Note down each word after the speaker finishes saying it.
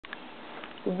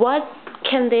What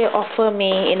can they offer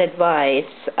me in advice,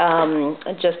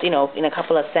 just, in a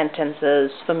couple of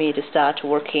sentences for me to start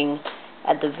working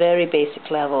at the very basic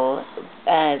level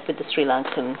with the Sri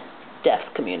Lankan deaf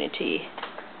community?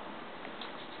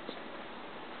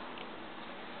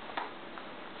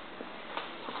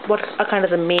 What are kind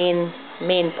of the main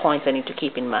points I need to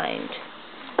keep in mind?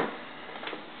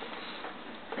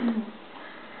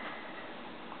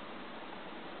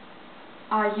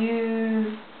 Are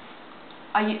you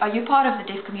part of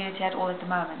the deaf community at all at the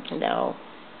moment? No,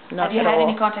 not Have you at had all.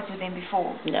 any contact with them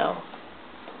before? No.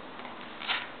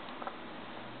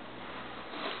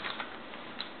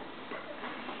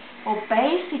 Well,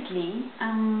 basically,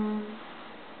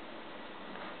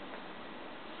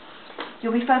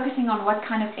 you'll be focusing on what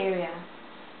kind of area?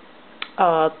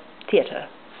 Theatre,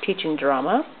 teaching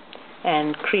drama,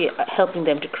 and helping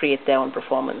them to create their own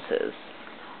performances.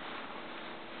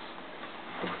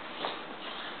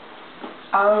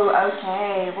 Oh,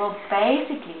 okay. Well,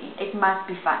 basically, it must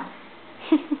be fun.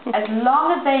 As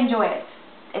long as they enjoy it.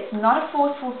 It's not a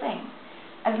forceful thing.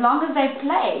 As long as they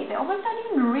play, they almost don't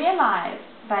even realize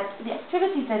that the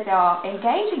activities that they are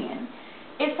engaging in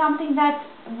is something that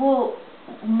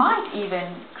might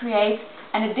even create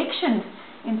an addiction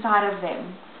inside of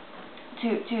them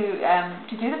to do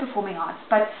the performing arts.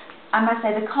 But I must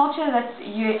say, the culture that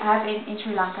you have in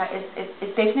Sri Lanka is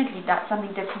definitely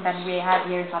something different than we have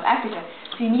here in South Africa.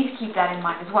 So you need to keep that in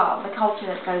mind as well, the culture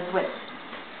that goes with.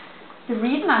 The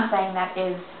reason I'm saying that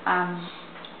is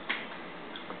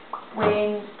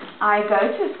when I go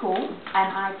to a school and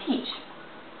I teach,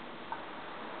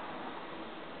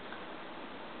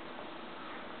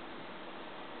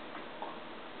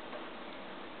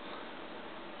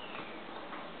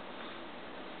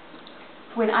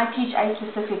 when I teach a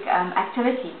specific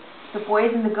activity, the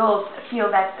boys and the girls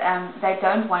feel that they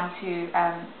don't want to,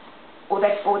 or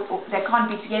they can't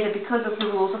be together because of the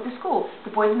rules of the school.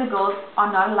 The boys and the girls are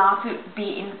not allowed to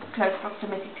be in close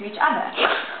proximity to each other.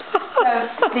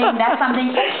 So then that's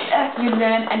something you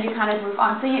learn and you kind of move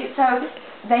on. So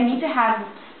they need to have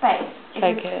space.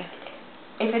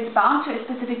 If it's bound to a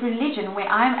specific religion where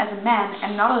I, as a man,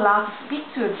 am not allowed to speak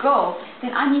to a girl,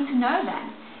 then I need to know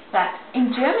that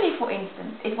in Germany, for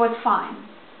instance, it was fine.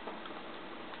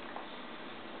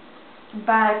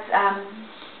 But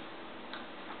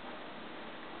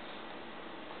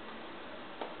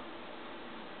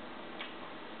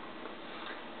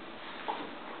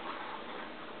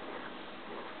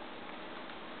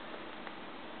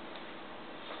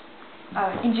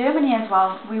in Germany as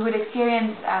well, we would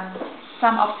experience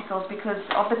some obstacles because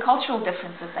of the cultural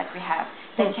differences that we have.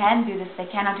 They can do this, they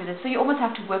cannot do this. So you almost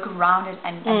have to work around it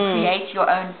and create your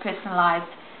own personalized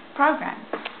program.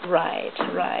 Right.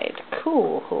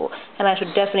 Cool. And I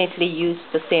should definitely use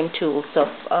the same tools of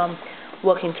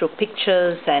working through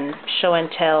pictures and show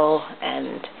and tell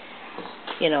and,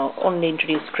 only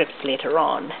introduce scripts later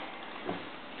on.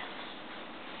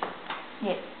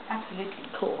 Yes, absolutely.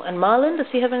 Cool. And Marlon, does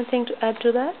he have anything to add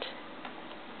to that?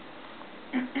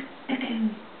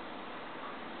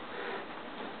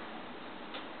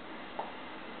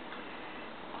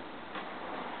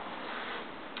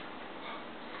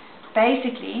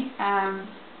 Basically,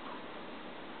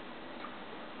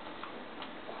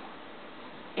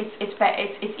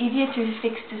 it's easier to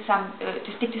stick to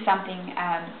something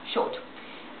short,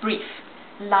 brief,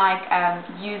 like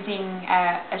using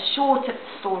a short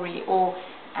story, or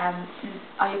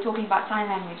are you talking about sign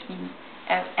language?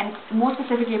 And more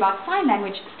specifically about sign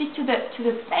language, stick to the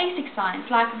basic signs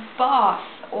like bath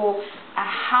or a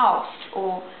house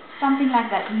or something like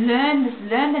that.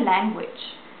 Learn the language.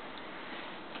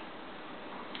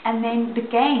 And then the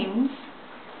games,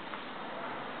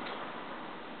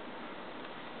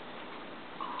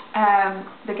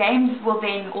 will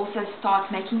then also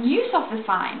start making use of the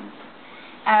signs.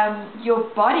 Your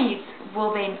bodies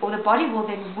will then, or the body will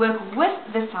then work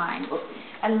with the signs.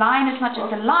 A lion is not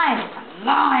just a lion, it's a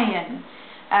lion.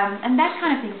 And that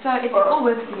kind of thing. So it all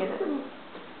works together.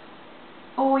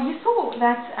 Or you saw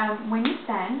that when you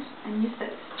stand and you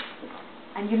sit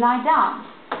and you lie down,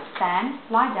 stand,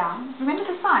 lie down, remember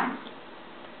the signs.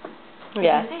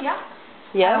 Yeah. You see, yeah?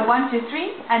 Yeah. 1, 2,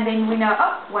 3, and then we know,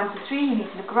 1, 2, 3, you need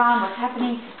to look around, what's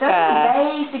happening. Those are the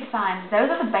basic signs. Those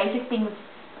are the basic things,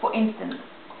 for instance.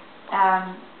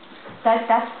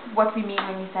 That's what we mean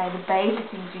when we say the basic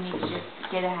things you need to just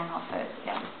get a hang of first.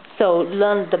 Yeah. So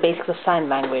learn the basics of sign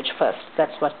language first.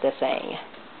 That's what they're saying.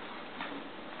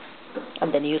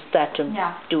 And then use that to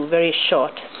do very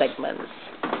short segments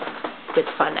with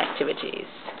fun activities.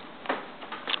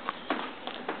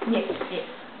 Yes.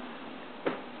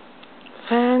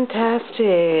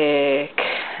 Fantastic.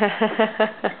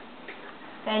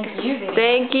 Thank you,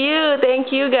 Vivian.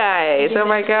 Thank you guys. Oh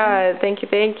my God, thank you.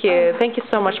 Thank you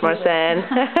so much,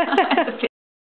 Marsanne.